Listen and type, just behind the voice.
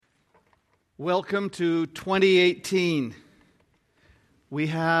Welcome to 2018. We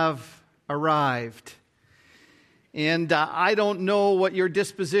have arrived. And I don't know what your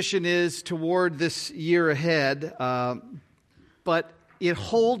disposition is toward this year ahead, but it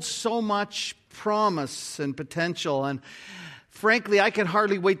holds so much promise and potential. And frankly, I can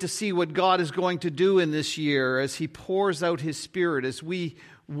hardly wait to see what God is going to do in this year as He pours out His Spirit, as we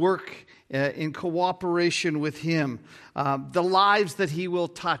work in cooperation with Him. The lives that He will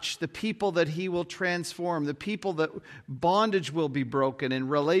touch, the people that He will transform, the people that bondage will be broken and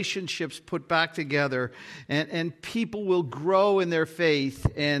relationships put back together, and people will grow in their faith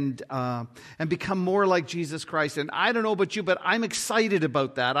and become more like Jesus Christ. And I don't know about you, but I'm excited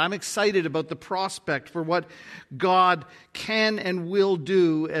about that. I'm excited about the prospect for what God can and will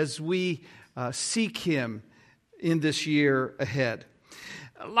do as we seek Him in this year ahead.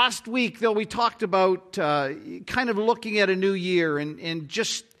 Last week, though, we talked about kind of looking at a new year and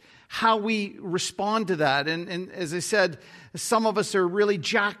just how we respond to that. And as I said, some of us are really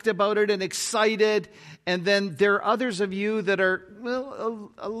jacked about it and excited. And then there are others of you that are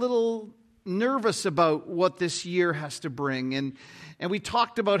a little nervous about what this year has to bring. And we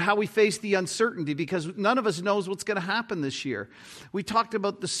talked about how we face the uncertainty because none of us knows what's going to happen this year. We talked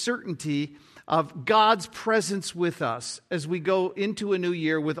about the certainty of God's presence with us as we go into a new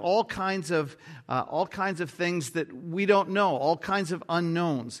year with all kinds of things that we don't know, all kinds of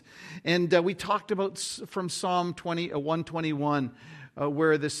unknowns. And we talked about from Psalm 121,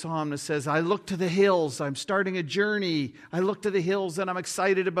 where the psalmist says, I look to the hills, I'm starting a journey. I look to the hills and I'm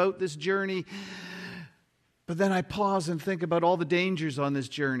excited about this journey. But then I pause and think about all the dangers on this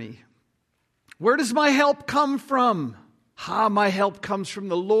journey. Where does my help come from? My help comes from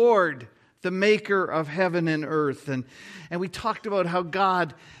the Lord, the maker of heaven and earth. And we talked about how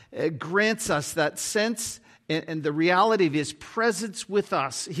God grants us that sense and the reality of His presence with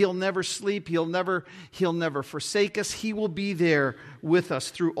us. He'll never sleep. He'll never forsake us. He will be there with us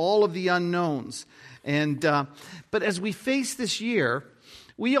through all of the unknowns. But as we face this year,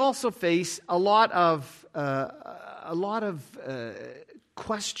 we also face a lot of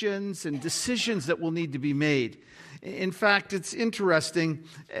questions and decisions that will need to be made. In fact, it's interesting,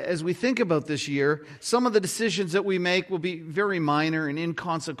 as we think about this year, some of the decisions that we make will be very minor and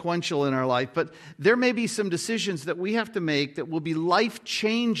inconsequential in our life, but there may be some decisions that we have to make that will be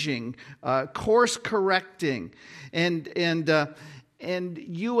life-changing, course-correcting, and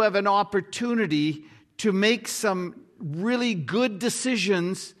you have an opportunity to make some really good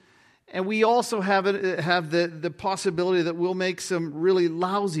decisions, and we also have the possibility that we'll make some really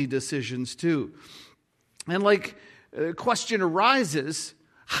lousy decisions too. And the question arises,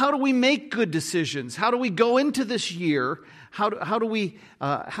 how do we make good decisions? How do we go into this year? How do we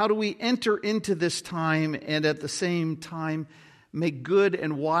enter into this time and at the same time make good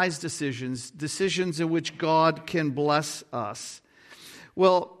and wise decisions in which God can bless us?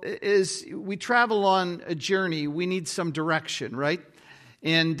 Well, as we travel on a journey, we need some direction, right?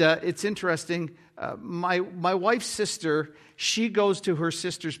 And it's interesting. My wife's sister, she goes to her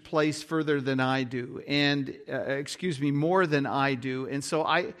sister's place further than I do, and more than I do. And so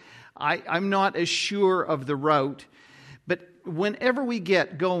I'm not as sure of the route. But whenever we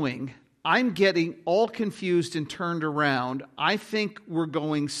get going, I'm getting all confused and turned around. I think we're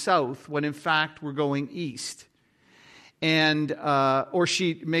going south when in fact we're going east. And or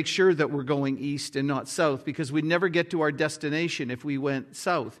she makes sure that we're going east and not south, because we'd never get to our destination if we went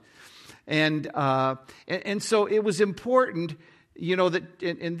south. And so it was important, that,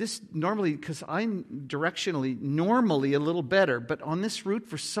 and this normally, because I'm directionally normally a little better, but on this route,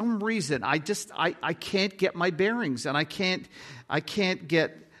 for some reason, I can't get my bearings, and I can't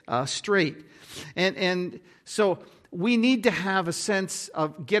get straight. And so we need to have a sense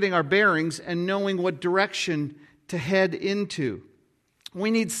of getting our bearings and knowing what direction to head into.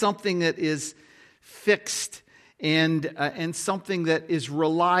 We need something that is fixed and something that is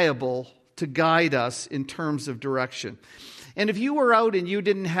reliable to guide us in terms of direction. And if you were out and you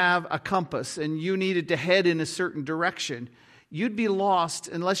didn't have a compass and you needed to head in a certain direction, you'd be lost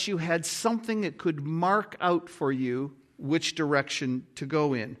unless you had something that could mark out for you which direction to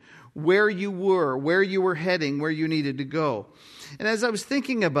go in, where you were heading, where you needed to go. And as I was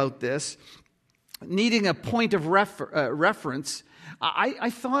thinking about this, needing a point of reference,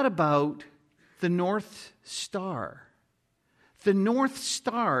 I thought about the North Star. The North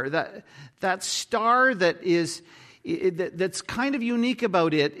Star, that star that's kind of unique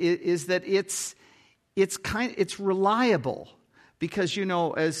about it is that it's reliable, because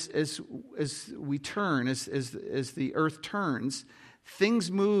as we turn, as the earth turns,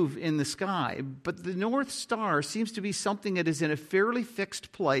 things move in the sky. But the North Star seems to be something that is in a fairly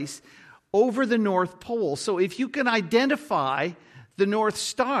fixed place over the North Pole. So if you can identify the North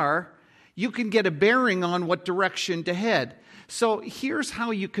Star, you can get a bearing on what direction to head. So here's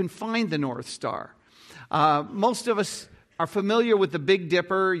how you can find the North Star. Most of us are familiar with the Big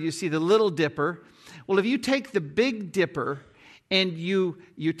Dipper. You see the Little Dipper. Well, if you take the Big Dipper and you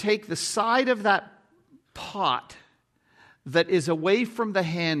take the side of that pot that is away from the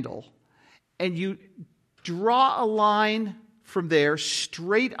handle, and you draw a line from there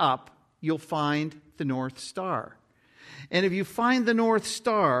straight up, you'll find the North Star. And if you find the North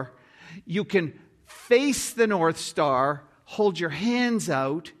Star, you can face the North Star, hold your hands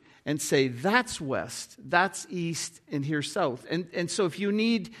out, and say, that's west, that's east, and here's south. And so if you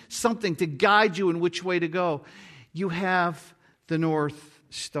need something to guide you in which way to go, you have the North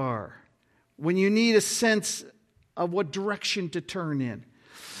Star. When you need a sense of what direction to turn in.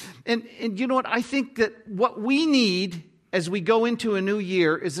 And you know what? I think that what we need as we go into a new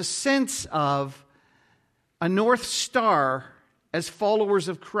year is a sense of a North Star as followers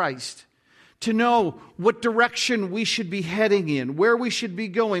of Christ, to know what direction we should be heading in, where we should be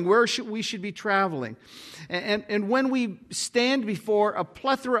going, we should be traveling. And when we stand before a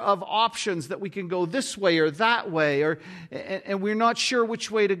plethora of options that we can go this way or that way, and we're not sure which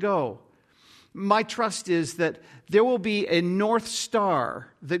way to go, my trust is that there will be a North Star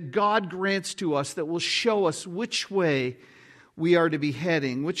that God grants to us that will show us which way we are to be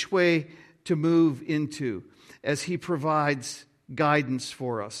heading, which way to move into, as He provides guidance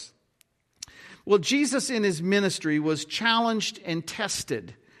for us. Well, Jesus in His ministry was challenged and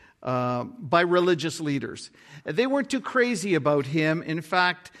tested by religious leaders. They weren't too crazy about Him. In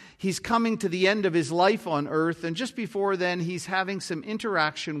fact, He's coming to the end of His life on earth, and just before then, He's having some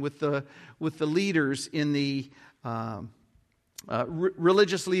interaction with the leaders in the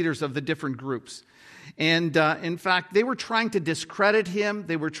religious leaders of the different groups. And in fact, they were trying to discredit Him.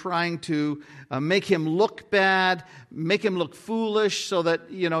 They were trying to make Him look bad, make Him look foolish, so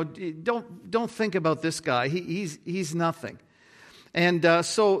that, don't think about this guy. He's nothing. And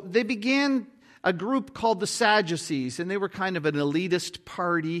so they began a group called the Sadducees, and they were kind of an elitist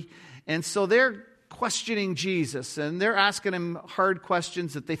party. And so they're questioning Jesus, and they're asking Him hard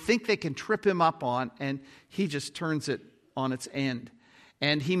questions that they think they can trip Him up on, and He just turns it on its end.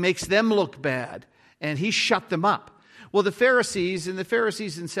 And He makes them look bad, and He shut them up. Well, the Pharisees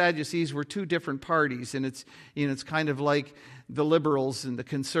and Sadducees were two different parties, and it's kind of like the liberals and the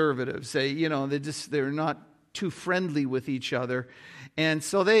conservatives. They're not too friendly with each other. And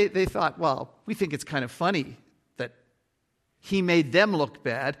so they thought, well, we think it's kind of funny that He made them look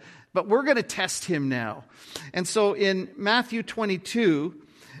bad, but we're going to test Him now. And so in Matthew 22,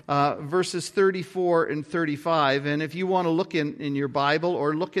 verses 34 and 35, and if you want to look in your Bible,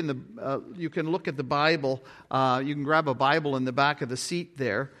 or look in you can look at the Bible, you can grab a Bible in the back of the seat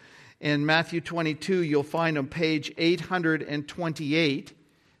there. In Matthew 22, you'll find on page 828,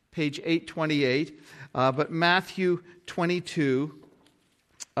 page 828, but Matthew 22,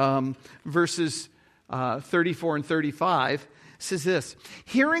 verses 34 and 35, says this: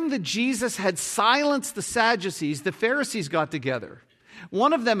 hearing that Jesus had silenced the Sadducees, the Pharisees got together.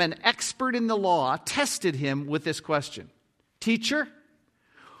 One of them, an expert in the law, tested Him with this question: Teacher,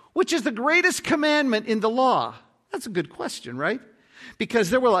 which is the greatest commandment in the law? That's a good question, right?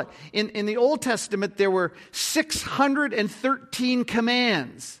 Because there were, in the Old Testament, there were 613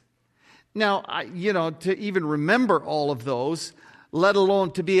 commands. Now, to even remember all of those, let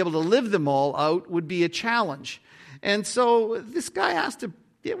alone to be able to live them all out, would be a challenge. And so this guy asked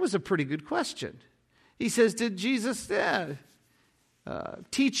it was a pretty good question. He says, did Jesus,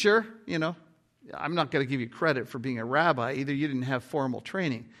 teacher, I'm not going to give you credit for being a rabbi either. You didn't have formal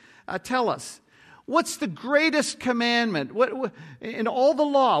training. Tell us, what's the greatest commandment? What in all the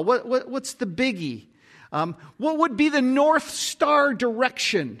law? What's the biggie? What would be the North Star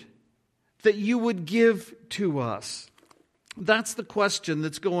direction that you would give to us? That's the question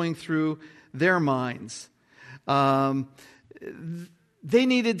that's going through their minds. They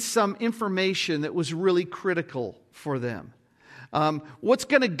needed some information that was really critical for them. What's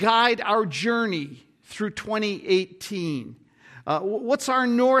going to guide our journey through 2018? What's our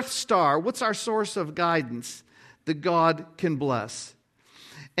North Star? What's our source of guidance that God can bless?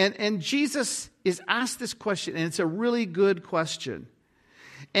 And Jesus is asked this question, and it's a really good question.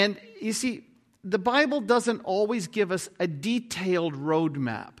 And you see, the Bible doesn't always give us a detailed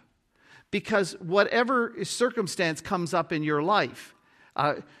roadmap, because whatever circumstance comes up in your life,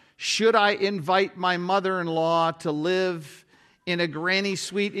 should I invite my mother-in-law to live in a granny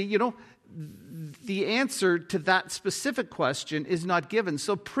suite? the answer to that specific question is not given.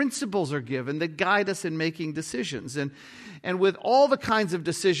 So principles are given that guide us in making decisions. And with all the kinds of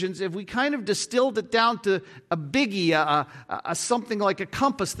decisions, if we kind of distilled it down to a biggie, something like a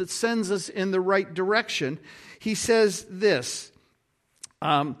compass that sends us in the right direction, he says this,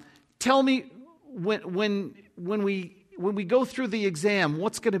 tell me when we go through the exam,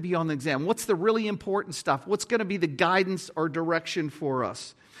 what's going to be on the exam? What's the really important stuff? What's going to be the guidance or direction for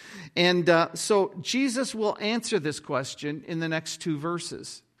us? And so Jesus will answer this question in the next 2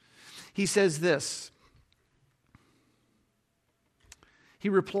 verses. He says this. He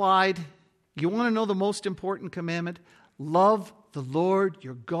replied, you want to know the most important commandment? Love the Lord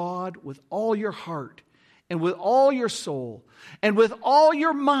your God with all your heart and with all your soul and with all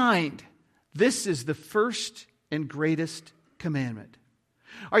your mind. This is the first and greatest commandment.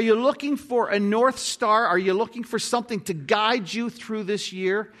 Are you looking for a North Star? Are you looking for something to guide you through this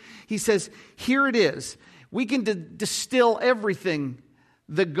year? He says, here it is. We can distill everything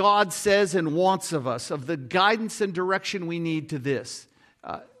that God says and wants of us, of the guidance and direction we need to this.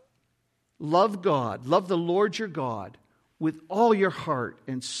 Love God, love the Lord your God with all your heart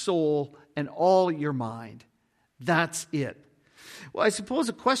and soul and all your mind. That's it. Well, I suppose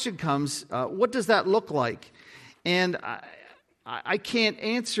a question comes, what does that look like? And I can't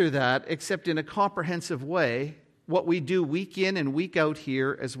answer that except in a comprehensive way. What we do week in and week out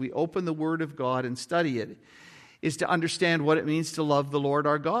here as we open the Word of God and study it is to understand what it means to love the Lord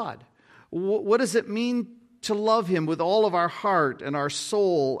our God. What does it mean to love Him with all of our heart and our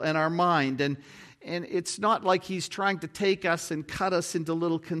soul and our mind? And it's not like He's trying to take us and cut us into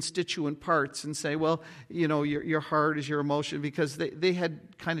little constituent parts and say, well, you know, your heart is your emotion, because they had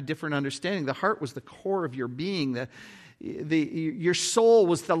kind of different understanding. The heart was the core of your being. Your soul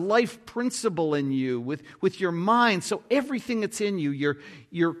was the life principle in you with your mind. So everything that's in you,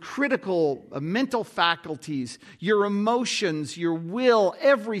 your critical mental faculties, your emotions, your will,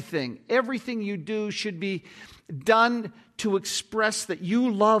 everything you do should be done to express that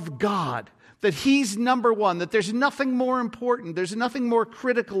you love God, that He's number one, that there's nothing more important, there's nothing more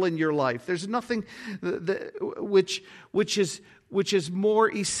critical in your life, there's nothing which is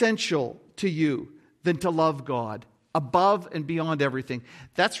more essential to you than to love God above and beyond everything.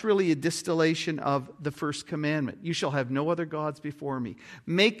 That's really a distillation of the first commandment. You shall have no other gods before me.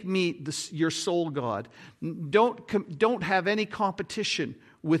 Make me your sole God. Don't have any competition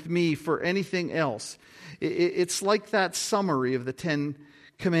with me for anything else. It's like that summary of the 10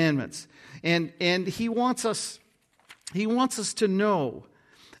 commandments. And he wants us to know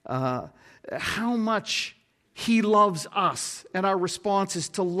how much He loves us, and our response is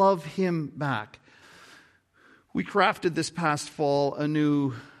to love Him back. We crafted this past fall a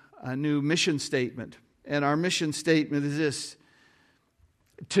new mission statement, and our mission statement is this: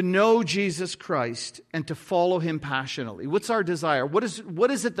 to know Jesus Christ and to follow Him passionately. What's our desire? What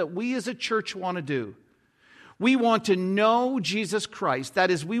is it that we as a church want to do? We want to know Jesus Christ.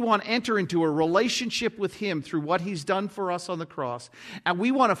 That is, we want to enter into a relationship with Him through what He's done for us on the cross. And we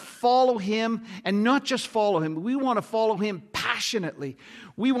want to follow Him, and not just follow Him, we want to follow Him passionately.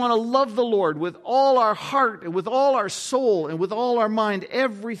 We want to love the Lord with all our heart and with all our soul and with all our mind,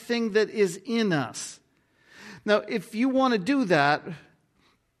 everything that is in us. Now, if you want to do that,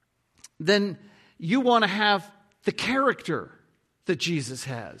 then you want to have the character that Jesus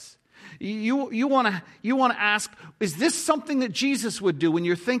has. You want to ask, is this something that Jesus would do when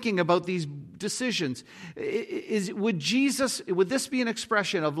you're thinking about these decisions? Would this be an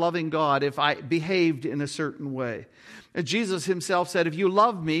expression of loving God if I behaved in a certain way? Jesus Himself said, if you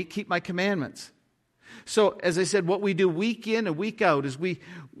love me, keep my commandments. So, as I said, what we do week in and week out is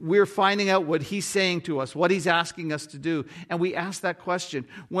we're finding out what He's saying to us, what He's asking us to do. And we ask that question.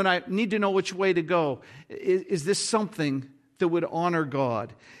 When I need to know which way to go, is this something that would honor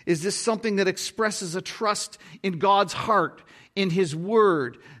God? Is this something that expresses a trust in God's heart, in His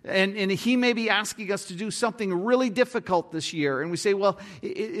Word? And He may be asking us to do something really difficult this year. And we say, well,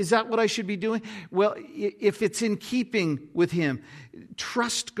 is that what I should be doing? Well, if it's in keeping with Him,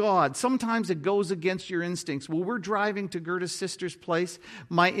 trust God. Sometimes it goes against your instincts. Well, we're driving to Gerda's sister's place.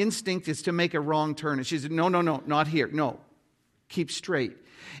 My instinct is to make a wrong turn. And she said, no, not here. No, keep straight.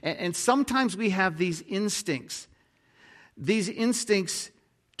 And sometimes we have these instincts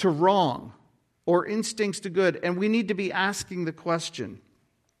to wrong or instincts to good, and we need to be asking the question,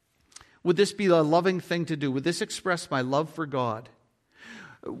 would this be a loving thing to do? Would this express my love for God?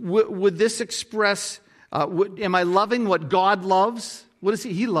 Would this express, am I loving what God loves? What is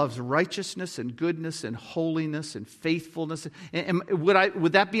He? He loves righteousness and goodness and holiness and faithfulness. And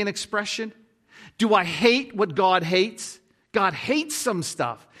would that be an expression? Do I hate what God hates? God hates some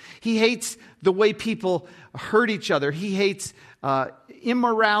stuff. He hates the way people hurt each other. He hates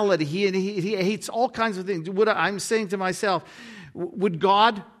immorality. He hates all kinds of things. I'm saying to myself, would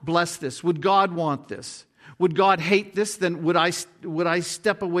God bless this? Would God want this? Would God hate this? Then would I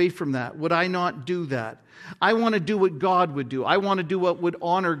step away from that? Would I not do that? I want to do what God would do. I want to do what would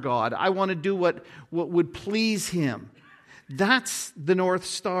honor God. I want to do what would please Him. That's the North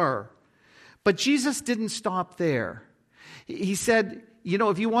Star. But Jesus didn't stop there. He said,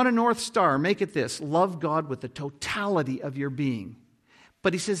 if you want a North Star, make it this: love God with the totality of your being.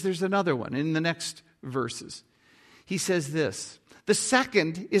 But he says there's another one in the next verses. He says this: the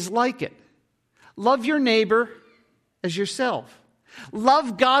second is like it. Love your neighbor as yourself.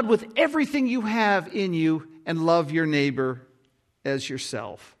 Love God with everything you have in you, and love your neighbor as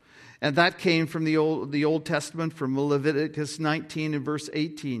yourself. And that came from the Old Testament, from Leviticus 19 and verse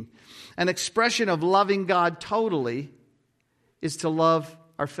 18. An expression of loving God totally is to love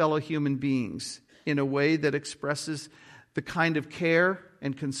our fellow human beings in a way that expresses the kind of care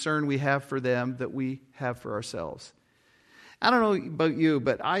and concern we have for them that we have for ourselves. I don't know about you,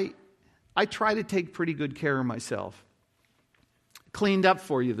 but I try to take pretty good care of myself. Cleaned up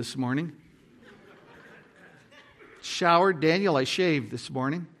for you this morning. Showered. Daniel, I shaved this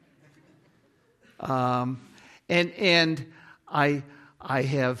morning. And I've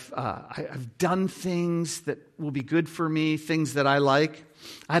done things that will be good for me, things that I like.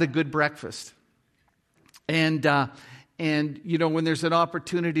 I had a good breakfast. And when there's an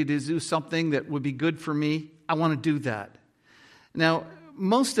opportunity to do something that would be good for me, I want to do that. Now,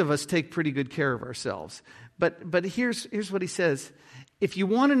 most of us take pretty good care of ourselves. But here's what he says. If you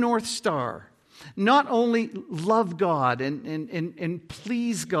want a North Star, not only love God and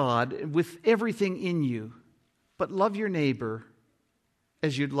please God with everything in you, but love your neighbor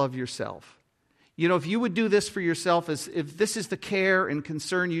as you'd love yourself. If you would do this for yourself, if this is the care and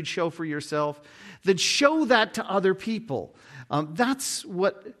concern you'd show for yourself, then show that to other people. That's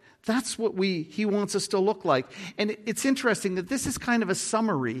what he wants us to look like. And it's interesting that this is kind of a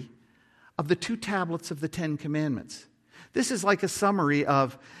summary of the 2 tablets of the 10 Commandments. This is like a summary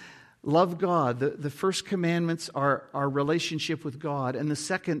of love God. The first commandments are our relationship with God, and the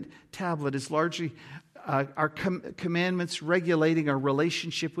second tablet is largely our commandments regulating our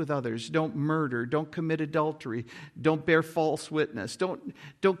relationship with others. Don't murder. Don't commit adultery. Don't bear false witness. Don't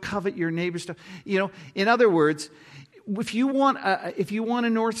covet your neighbor's stuff. In other words, if you want a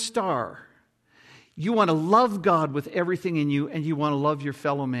North Star, you want to love God with everything in you, and you want to love your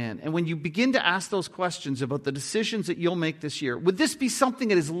fellow man. And when you begin to ask those questions about the decisions that you'll make this year, would this be something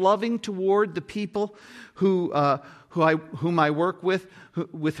that is loving toward the people whom I work with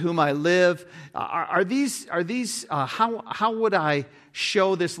whom I live? Are these how would I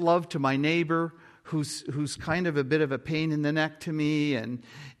show this love to my neighbor who's kind of a bit of a pain in the neck to me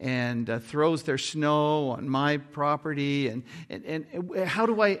and throws their snow on my property? And how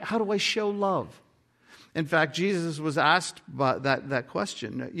do I show love? In fact, Jesus was asked about that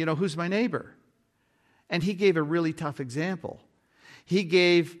question, who's my neighbor? And he gave a really tough example. He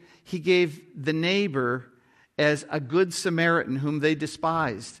gave the neighbor as a good Samaritan whom they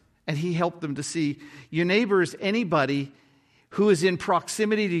despised. And he helped them to see your neighbor is anybody who is in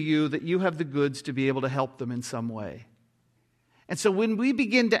proximity to you that you have the goods to be able to help them in some way. And so when we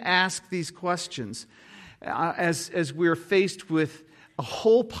begin to ask these questions, as we're faced with a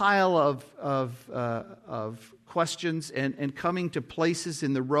whole pile of questions and coming to places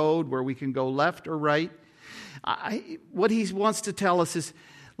in the road where we can go left or right, what he wants to tell us is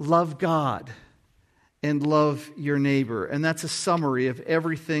love God and love your neighbor. And that's a summary of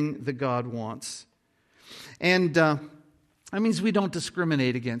everything that God wants. And that means we don't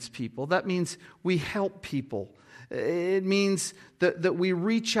discriminate against people. That means we help people. It means that we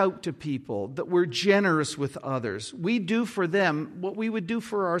reach out to people, that we're generous with others. We do for them what we would do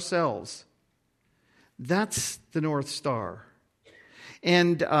for ourselves. That's the North Star.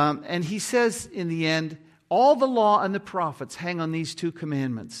 And he says in the end, all the law and the prophets hang on these 2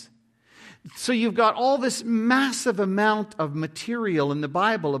 commandments. So you've got all this massive amount of material in the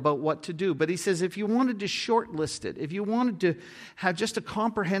Bible about what to do. But he says if you wanted to shortlist it, if you wanted to have just a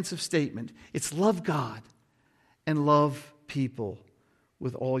comprehensive statement, it's love God and love people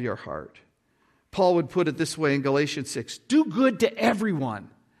with all your heart. Paul would put it this way in Galatians 6. Do good to everyone,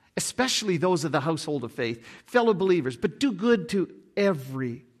 especially those of the household of faith, fellow believers, but do good to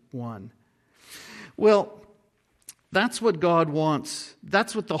everyone. Well, that's what God wants.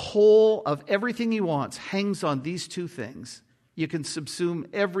 That's what the whole of everything he wants hangs on these 2 things. You can subsume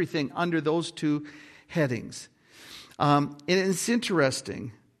everything under those 2 headings. And it's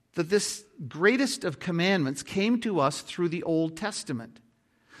interesting that this greatest of commandments came to us through the Old Testament.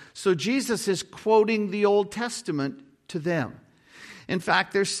 So Jesus is quoting the Old Testament to them. In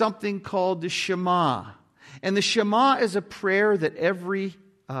fact, there's something called the Shema. And the Shema is a prayer that every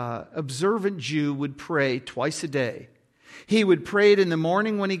observant Jew would pray twice a day. He would pray it in the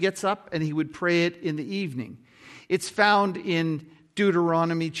morning when he gets up, and he would pray it in the evening. It's found in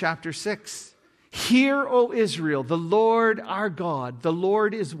Deuteronomy chapter 6. Hear, O Israel, the Lord our God, the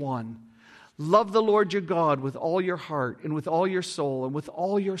Lord is one. Love the Lord your God with all your heart and with all your soul and with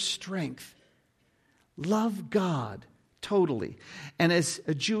all your strength. Love God totally. And as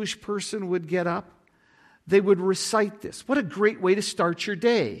a Jewish person would get up, they would recite this. What a great way to start your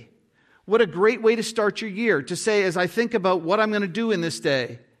day. What a great way to start your year. To say, as I think about what I'm going to do in this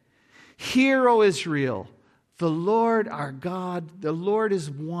day, hear, O Israel, the Lord our God, the Lord is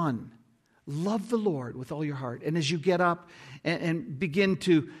one. Love the Lord with all your heart. And as you get up and begin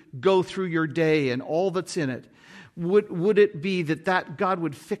to go through your day and all that's in it, would it be that God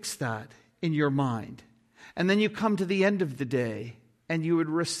would fix that in your mind? And then you come to the end of the day and you would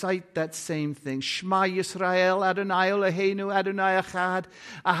recite that same thing. Shema Yisrael, Adonai Eloheinu, Adonai Echad,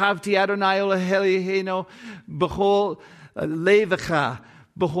 Ahavti Adonai Eloheinu, B'chol Levecha,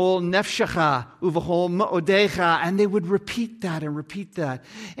 B'chol Nefshecha, Uv'chol Me'odecha. And they would repeat that and repeat that.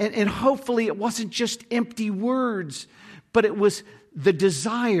 And hopefully it wasn't just empty words, but it was the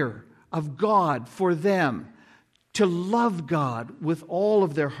desire of God for them to love God with all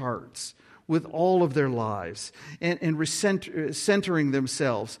of their hearts, with all of their lives, and centering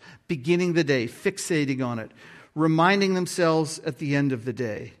themselves, beginning the day, fixating on it, reminding themselves at the end of the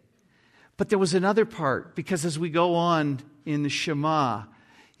day. But there was another part, because as we go on in the Shema,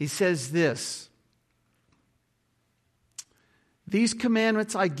 he says this: these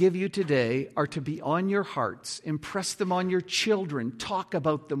commandments I give you today are to be on your hearts. Impress them on your children. Talk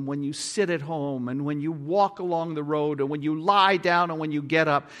about them when you sit at home and when you walk along the road and when you lie down and when you get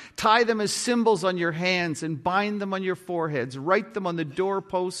up. Tie them as symbols on your hands and bind them on your foreheads. Write them on the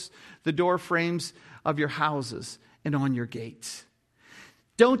doorposts, the door frames of your houses and on your gates.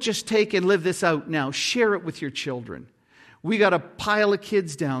 Don't just take and live this out now. Share it with your children. We got a pile of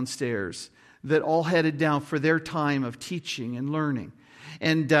kids downstairs that all headed down for their time of teaching and learning.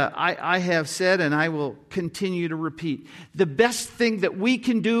 And I have said, and I will continue to repeat, the best thing that we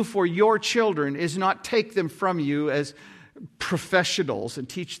can do for your children is not take them from you as professionals and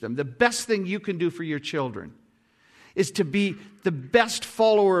teach them. The best thing you can do for your children is to be the best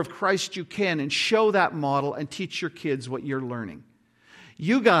follower of Christ you can and show that model and teach your kids what you're learning.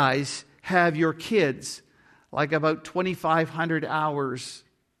 You guys have your kids like about 2,500 hours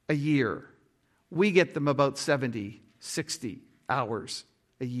a year. We get them about 70, 60 hours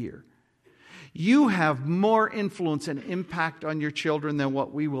a year. You have more influence and impact on your children than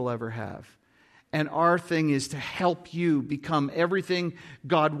what we will ever have. And our thing is to help you become everything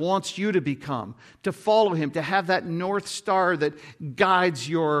God wants you to become, to follow Him, to have that North Star that guides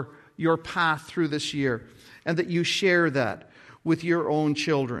your path through this year, and that you share that with your own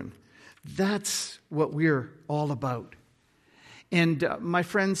children. That's what we're all about. And my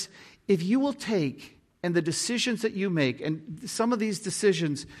friends, if you will take, and the decisions that you make, and some of these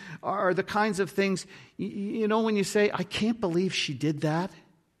decisions are the kinds of things, you know, when you say, I can't believe she did that.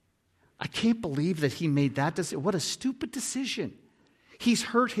 I can't believe that he made that decision. What a stupid decision. He's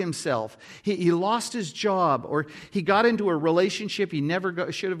hurt himself. He lost his job, or he got into a relationship he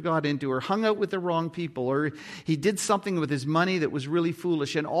never should have got into, or hung out with the wrong people, or he did something with his money that was really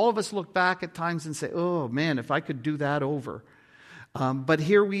foolish. And all of us look back at times and say, oh man, if I could do that over. But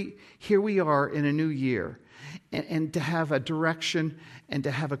here we are in a new year, and to have a direction and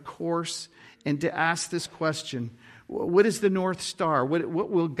to have a course and to ask this question, what is the North Star? What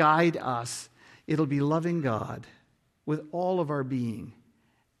will guide us? It'll be loving God with all of our being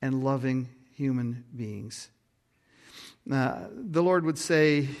and loving human beings. The Lord would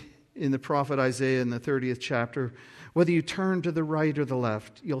say in the prophet Isaiah in the 30th chapter, whether you turn to the right or the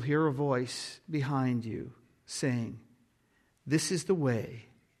left, you'll hear a voice behind you saying, this is the way,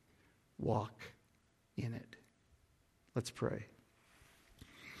 walk in it. Let's pray.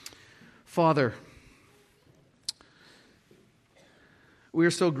 Father, we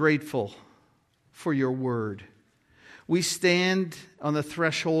are so grateful for your word. We stand on the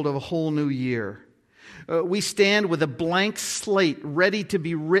threshold of a whole new year. We stand with a blank slate ready to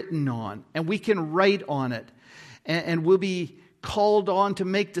be written on, and we can write on it, and we'll be called on to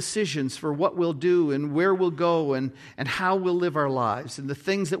make decisions for what we'll do and where we'll go and how we'll live our lives and the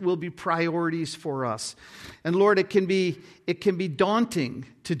things that will be priorities for us. And Lord, it can be daunting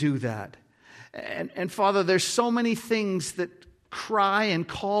to do that. And Father, there's so many things that cry and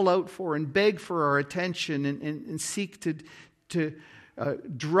call out for and beg for our attention and seek to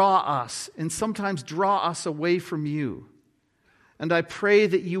draw us and sometimes draw us away from you. And I pray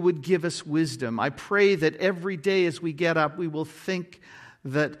that you would give us wisdom. I pray that every day as we get up, we will think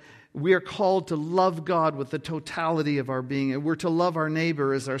that we are called to love God with the totality of our being, and we're to love our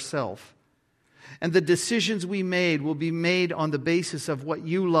neighbor as ourselves. And the decisions we made will be made on the basis of what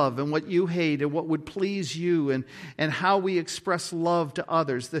you love and what you hate and what would please you, and how we express love to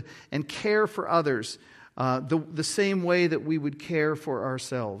others and care for others the same way that we would care for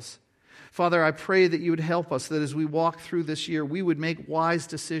ourselves. Father, I pray that you would help us, that as we walk through this year, we would make wise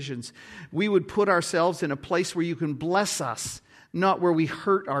decisions. We would put ourselves in a place where you can bless us, not where we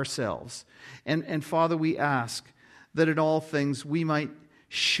hurt ourselves. And Father, we ask that in all things we might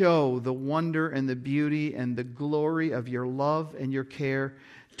show the wonder and the beauty and the glory of your love and your care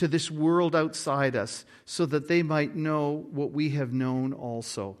to this world outside us, so that they might know what we have known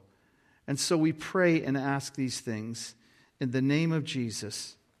also. And so we pray and ask these things in the name of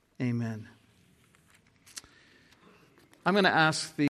Jesus. Amen. I'm going to ask the